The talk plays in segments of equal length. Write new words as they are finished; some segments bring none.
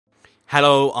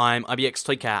Hello, I'm IBX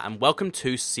Toycat, and welcome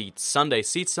to Seed Sunday.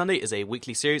 Seed Sunday is a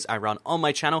weekly series I run on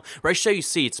my channel where I show you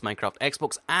seeds, Minecraft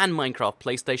Xbox, and Minecraft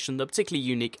PlayStation that are particularly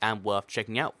unique and worth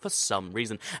checking out for some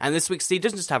reason. And this week's seed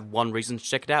doesn't just have one reason to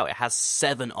check it out, it has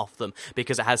 7 of them,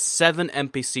 because it has 7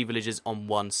 NPC villages on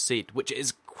one seed, which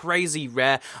is crazy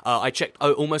rare. I checked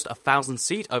almost 1,000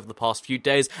 seed over the past few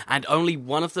days, and only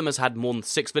one of them has had more than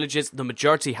 6 villages, the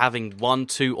majority having 1,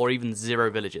 2, or even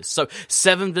 0 villages. So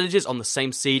 7 villages on the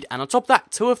same seed, and on top of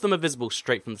that, 2 of them are visible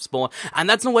straight from the spawn. And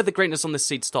that's not where the greatness on this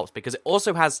seed stops, because it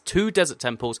also has 2 desert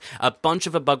temples, a bunch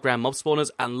of above ground mob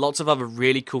spawners, and lots of other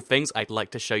really cool things I'd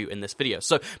like to show you in this video.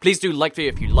 So please do like the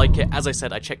video if you like it. As I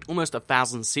said, I checked almost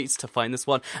 1,000 seeds to find this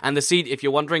one, and the seed, if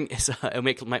you're wondering, is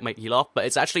it might make you laugh, but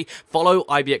it's actually follow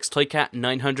IBX Toycat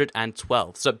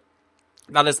 912. So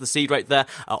that is the seed right there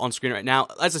on screen right now.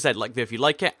 As I said, like the video if you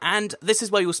like it, and this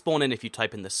is where you'll spawn in if you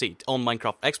type in the seed on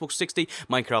Minecraft Xbox 60,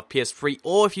 Minecraft PS3,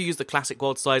 or if you use the classic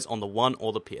world size on the 1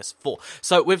 or the PS4.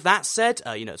 So with that said,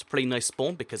 it's a pretty nice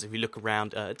spawn because if you look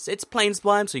around, it's plains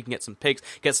biome, so you can get some pigs,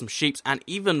 get some sheep, and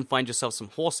even find yourself some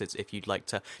horses if you'd like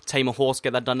to tame a horse,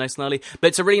 get that done nice and early. But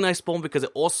it's a really nice spawn because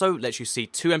it also lets you see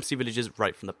 2 NPC villages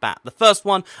right from the bat. The first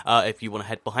one, if you want to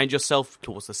head behind yourself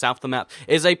towards the south of the map,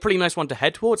 is a pretty nice one to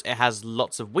head towards. It has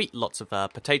lots of wheat, lots of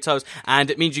potatoes, and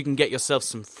it means you can get yourself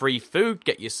some free food,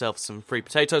 get yourself some free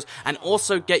potatoes, and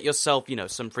also get yourself,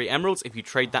 some free emeralds if you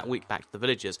trade that wheat back to the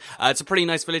villagers. It's a pretty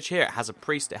nice village here. It has a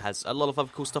priest, it has a lot of other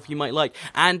cool stuff you might like,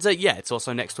 and yeah, it's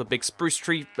also next to a big spruce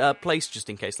tree place, just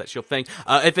in case that's your thing.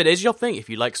 If it is your thing, if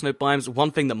you like snow biomes,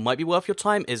 one thing that might be worth your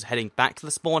time is heading back to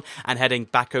the spawn and heading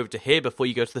back over to here before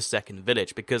you go to the second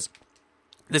village, because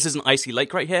this is an icy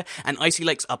lake right here, and icy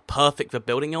lakes are perfect for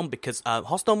building on because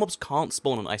hostile mobs can't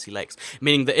spawn on icy lakes,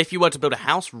 meaning that if you were to build a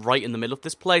house right in the middle of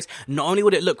this place, not only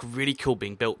would it look really cool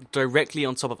being built directly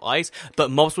on top of ice, but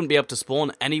mobs wouldn't be able to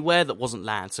spawn anywhere that wasn't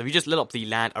land. So if you just lit up the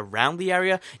land around the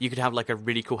area, you could have like a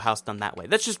really cool house done that way.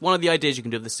 That's just one of the ideas you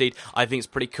can do with the seed. I think it's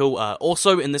pretty cool.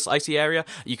 Also, in this icy area,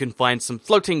 you can find some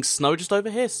floating snow just over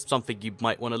here, something you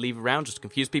might want to leave around just to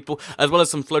confuse people, as well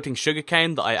as some floating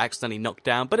sugarcane that I accidentally knocked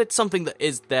down, but it's something that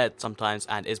is there sometimes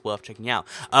and is worth checking out.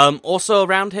 Also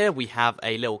around here we have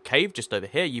a little cave just over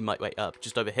here. You might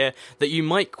just over here that you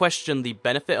might question the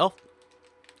benefit of.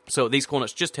 So these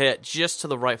corners just here, just to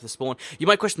the right of the spawn, you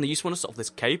might question the usefulness of this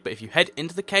cave, but if you head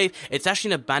into the cave, it's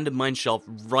actually an abandoned mine shaft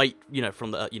right,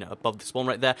 from the, above the spawn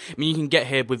right there. I mean, you can get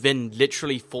here within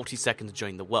literally 40 seconds of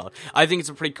joining the world. I think it's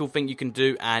a pretty cool thing you can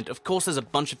do, and of course there's a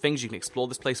bunch of things you can explore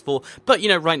this place for, but,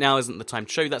 right now isn't the time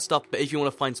to show you that stuff, but if you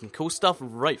want to find some cool stuff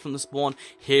right from the spawn,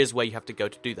 here's where you have to go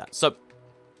to do that. So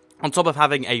on top of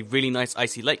having a really nice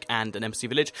icy lake and an NPC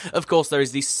village, of course there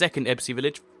is the second NPC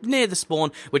village near the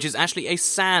spawn, which is actually a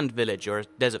sand village, or a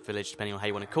desert village, depending on how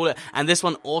you want to call it, and this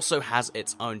one also has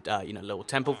its own, little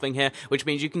temple thing here, which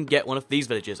means you can get one of these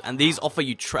villages, and these offer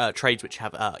you trades which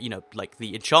have, like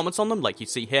the enchantments on them, like you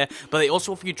see here, but they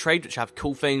also offer you trades which have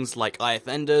cool things like IF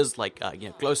Enders, like,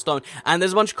 glowstone, and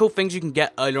there's a bunch of cool things you can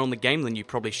get earlier on in the game than you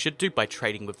probably should do by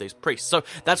trading with those priests. So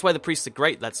that's why the priests are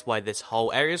great, that's why this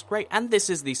whole area is great, and this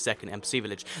is the second NPC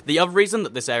village. The other reason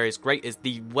that this area is great is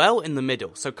the well in the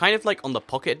middle. So kind of like on the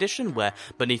Pocket Edition, where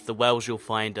beneath the wells you'll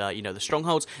find, the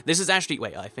strongholds. This is actually,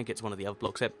 wait, I think it's one of the other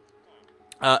blocks here.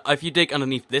 If you dig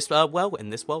underneath this well,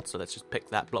 in this world, so let's just pick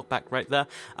that block back right there,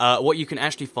 what you can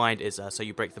actually find is, so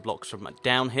you break the blocks from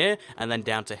down here, and then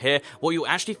down to here, what you'll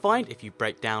actually find, if you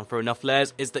break down for enough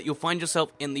layers, is that you'll find yourself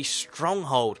in the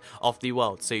stronghold of the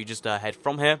world. So you just head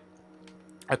from here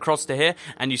across to here,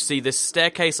 and you see this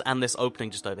staircase and this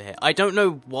opening just over here. I don't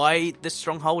know why this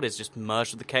stronghold is just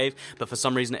merged with the cave, but for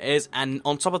some reason it is, and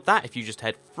on top of that, if you just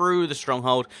head through the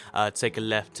stronghold, take a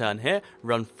left turn here,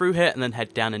 run through here, and then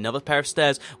head down another pair of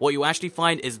stairs, what you actually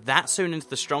find is that soon into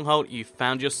the stronghold, you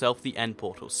found yourself the end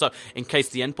portal. So, in case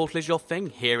the end portal is your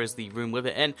thing, here is the room with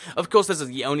it in. Of course, this is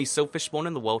the only silverfish spawn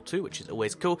in the world too, which is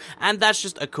always cool, and that's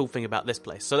just a cool thing about this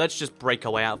place. So let's just break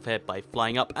our way out of here by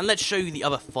flying up, and let's show you the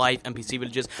other 5 NPC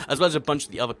villages, as well as a bunch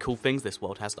of the other cool things this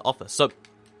world has to offer. So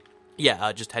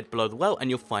yeah, just head below the well and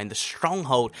you'll find the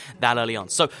stronghold that early on.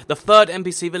 So the third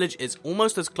NPC village is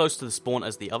almost as close to the spawn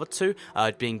as the other 2,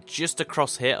 being just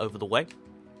across here over the way.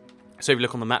 So if you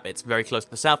look on the map, it's very close to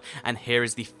the south, and here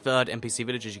is the third NPC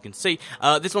village, as you can see.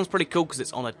 This one's pretty cool because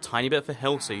it's on a tiny bit of a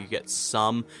hill, so you get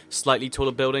some slightly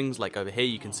taller buildings, like over here,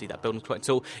 you can see that building's quite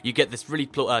tall. You get this really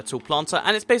tall planter,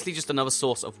 and it's basically just another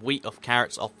source of wheat, of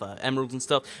carrots, of emeralds and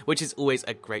stuff, which is always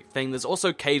a great thing. There's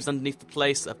also caves underneath the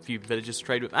place, a few villages to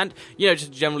trade with, and,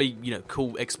 just generally,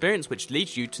 cool experience, which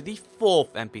leads you to the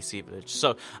 4th NPC village.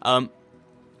 So,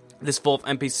 This fourth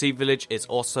NPC village is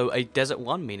also a desert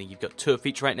one, meaning you've got 2 of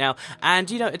each right now, and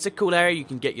you know, it's a cool area. You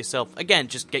can get yourself, again,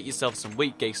 just get yourself some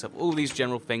wheat, get yourself all these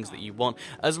general things that you want,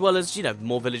 as well as, you know,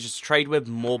 more villages to trade with,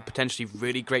 more potentially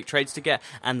really great trades to get,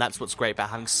 and that's what's great about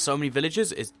having so many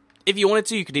villages is if you wanted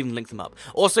to, you could even link them up.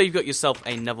 Also, you've got yourself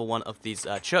another one of these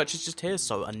churches just here,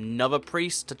 so another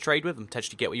priest to trade with and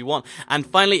potentially get what you want. And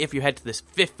finally, if you head to this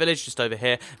 5th village just over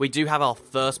here, we do have our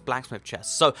first blacksmith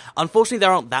chest. So, unfortunately,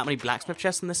 there aren't that many blacksmith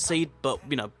chests in this seed, but,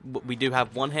 you know, we do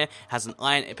have one here. It has an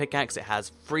iron pickaxe, it has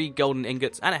 3 golden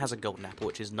ingots, and it has a golden apple,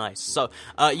 which is nice. So,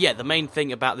 yeah, the main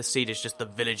thing about this seed is just the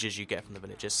villages you get from the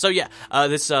villages. So, yeah,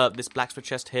 this blacksmith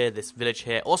chest here, this village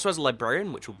here, also has a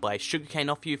librarian, which will buy sugarcane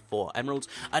off you for emeralds.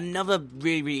 Another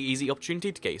really, really easy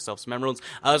opportunity to get yourself some emeralds,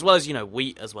 as well as, you know,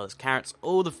 wheat, as well as carrots,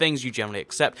 all the things you generally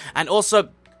accept. And also,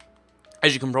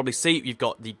 as you can probably see, you've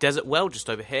got the desert well just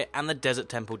over here and the desert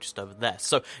temple just over there.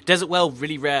 So, desert well,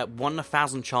 really rare, 1 in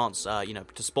 1,000 chance, you know,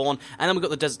 to spawn. And then we've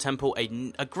got the desert temple,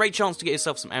 a great chance to get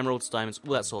yourself some emeralds, diamonds,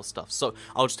 all that sort of stuff. So,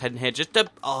 I'll just head in here just to...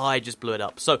 Oh, I just blew it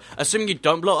up. So, assuming you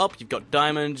don't blow it up, you've got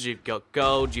diamonds, you've got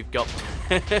gold, you've got...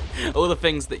 all the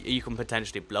things that you can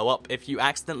potentially blow up if you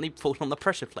accidentally fall on the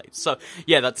pressure plate. So,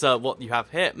 yeah, that's what you have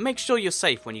here. Make sure you're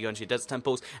safe when you go into your desert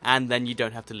temples, and then you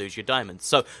don't have to lose your diamonds.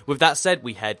 So, with that said,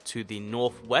 we head to the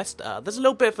northwest. There's a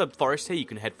little bit of a forest here you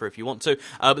can head through if you want to,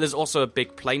 but there's also a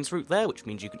big plains route there, which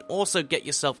means you can also get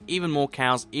yourself even more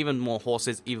cows, even more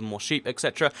horses, even more sheep,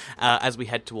 etc., as we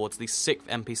head towards the 6th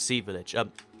NPC village.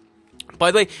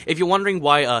 By the way, if you're wondering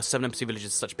why 7 NPC villages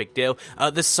is such a big deal,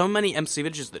 there's so many NPC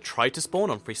villages that try to spawn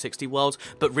on 360 worlds,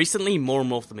 but recently more and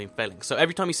more of them have been failing. So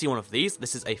every time you see one of these,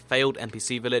 this is a failed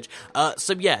NPC village.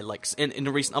 So yeah, like in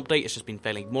a recent update, it's just been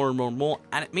failing more and more and more,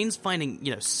 and it means finding,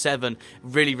 you know, 7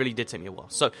 really, really did take me a while.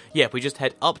 So yeah, if we just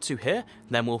head up to here,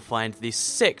 then we'll find the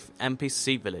 6th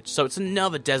NPC village. So it's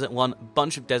another desert one,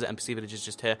 bunch of desert NPC villages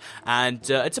just here, and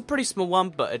it's a pretty small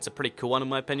one, but it's a pretty cool one in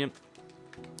my opinion.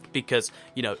 Because,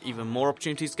 you know, even more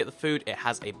opportunities to get the food. It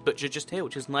has a butcher just here,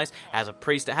 which is nice. It has a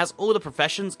priest. It has all the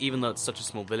professions, even though it's such a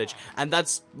small village. And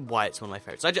that's why it's one of my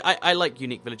favorites. I like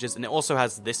unique villages. And it also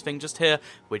has this thing just here,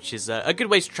 which is a good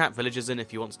way to trap villagers in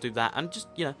if you want to do that. And just,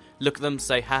 you know, look at them,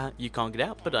 say, ha, you can't get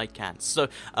out, but I can. So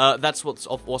that's what's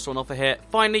also on offer here.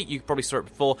 Finally, you probably saw it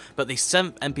before, but the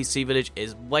 7th NPC village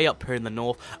is way up here in the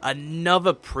north.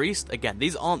 Another priest. Again,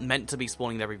 these aren't meant to be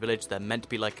spawning in every village. They're meant to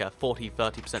be like a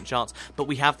 40-30% chance. But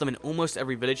we have them in almost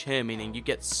every village here, meaning you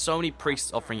get so many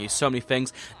priests offering you so many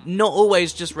things, not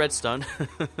always just redstone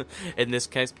in this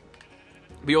case.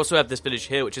 We also have this village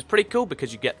here, which is pretty cool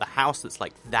because you get the house that's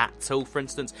like that tall, for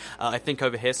instance. I think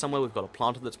over here somewhere we've got a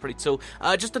planter that's pretty tall.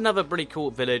 Just another pretty cool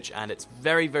village, and it's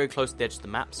very, very close to the edge of the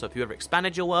map. So if you ever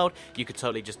expanded your world, you could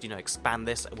totally just, you know, expand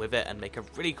this with it and make a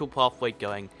really cool pathway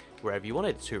going wherever you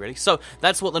wanted to, really. So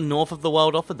that's what the north of the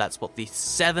world offered. That's what the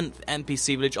 7th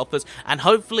NPC village offers. And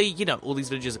hopefully, you know, all these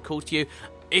villages are cool to you.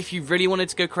 If you really wanted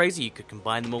to go crazy, you could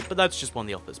combine them all, but that's just one of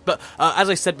the offers. But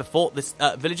as I said before, this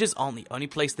villages aren't the only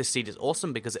place this seed is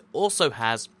awesome, because it also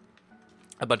has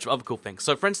a bunch of other cool things.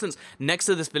 So, for instance, next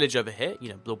to this village over here, you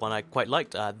know, the one I quite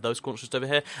liked, those corners just over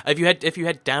here, if you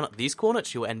head down at these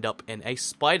corners, you'll end up in a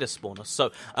spider spawner.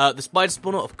 So, the spider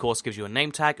spawner, of course, gives you a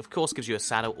name tag, of course, gives you a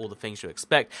saddle, all the things you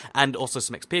expect, and also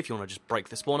some XP if you want to just break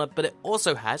the spawner, but it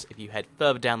also has, if you head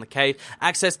further down the cave,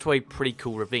 access to a pretty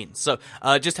cool ravine. So,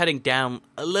 just heading down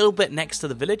a little bit next to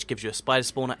the village gives you a spider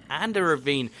spawner and a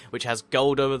ravine, which has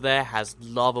gold over there, has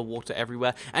lava water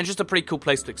everywhere, and just a pretty cool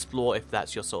place to explore if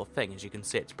that's your sort of thing, as you can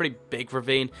see. It's a pretty big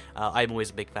ravine. I'm always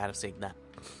a big fan of seeing that.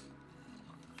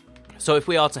 So if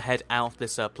we are to head out of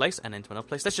this place and into another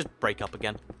place, let's just break up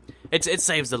again. It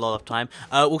saves a lot of time.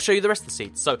 We'll show you the rest of the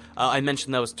seeds. So I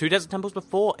mentioned there was 2 desert temples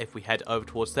before. If we head over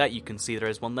towards there, you can see there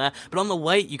is one there. But on the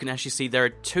way, you can actually see there are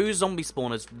 2 zombie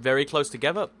spawners very close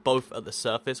together, both at the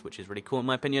surface, which is really cool in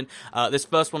my opinion. This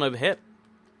first one over here,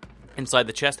 inside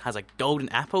the chest, has a golden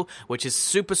apple, which is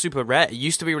super, super rare. It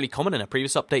used to be really common in a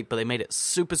previous update, but they made it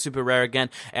super, super rare again.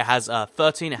 It has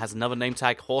 13, it has another name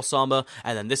tag, horse armor,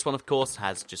 and then this one, of course,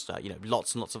 has just, you know,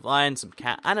 lots and lots of iron, some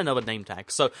cat, and another name tag.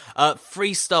 So,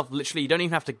 free stuff, literally, you don't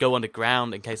even have to go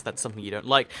underground in case that's something you don't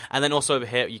like. And then also over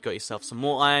here, you got yourself some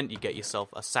more iron, you get yourself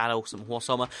a saddle, some horse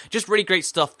armor, just really great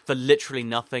stuff for literally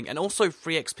nothing, and also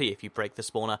free XP if you break the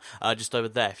spawner, just over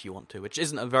there if you want to, which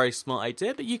isn't a very smart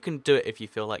idea, but you can do it if you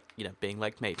feel like, you know, being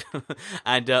like me.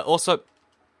 And also,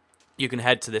 you can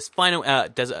head to this final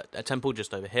desert temple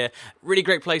just over here. Really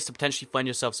great place to potentially find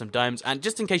yourself some diamonds, and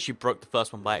just in case you broke the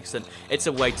first one by accident, it's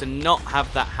a way to not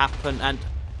have that happen. And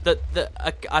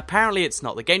apparently it's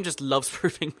not. The game just loves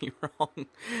proving me wrong.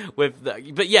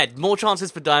 But yeah, more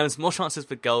chances for diamonds, more chances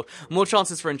for gold, more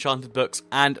chances for enchanted books,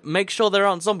 and make sure there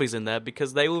aren't zombies in there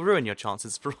because they will ruin your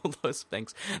chances for all those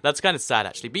things. That's kind of sad,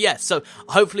 actually. But yeah, so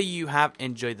hopefully you have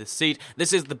enjoyed the seed.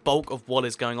 This is the bulk of what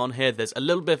is going on here. There's a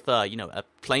little bit of, a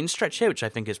plain stretch here, which I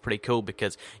think is pretty cool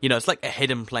because, it's like a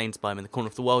hidden plains biome in the corner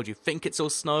of the world. You think it's all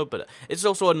snow, but it's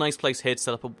also a nice place here to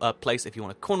set up a place if you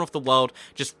want a corner of the world,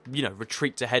 just,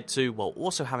 retreat to head to, while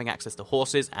also having access to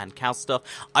horses and cow stuff.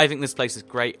 I think this place is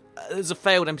great. There's a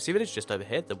failed NPC village just over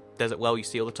here, the desert well you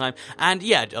see all the time, and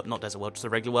yeah, not desert well, just a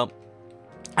regular well.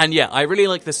 And yeah, I really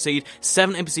like this seed.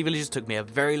 7 NPC villages took me a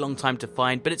very long time to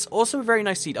find, but it's also a very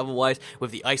nice seed otherwise,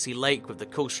 with the icy lake, with the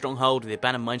cool stronghold, the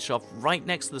abandoned mineshaft right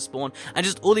next to the spawn, and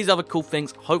just all these other cool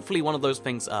things. Hopefully one of those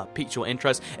things piqued your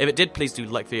interest. If it did, please do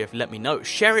like the video if you let me know.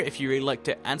 Share it if you really liked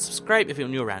it, and subscribe if you're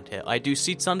new around here. I do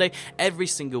Seed Sunday every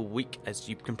single week, as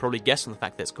you can probably guess from the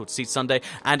fact that it's called Seed Sunday,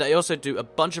 and I also do a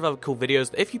bunch of other cool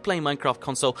videos that if you play Minecraft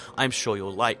console, I'm sure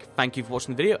you'll like. Thank you for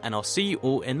watching the video, and I'll see you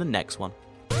all in the next one.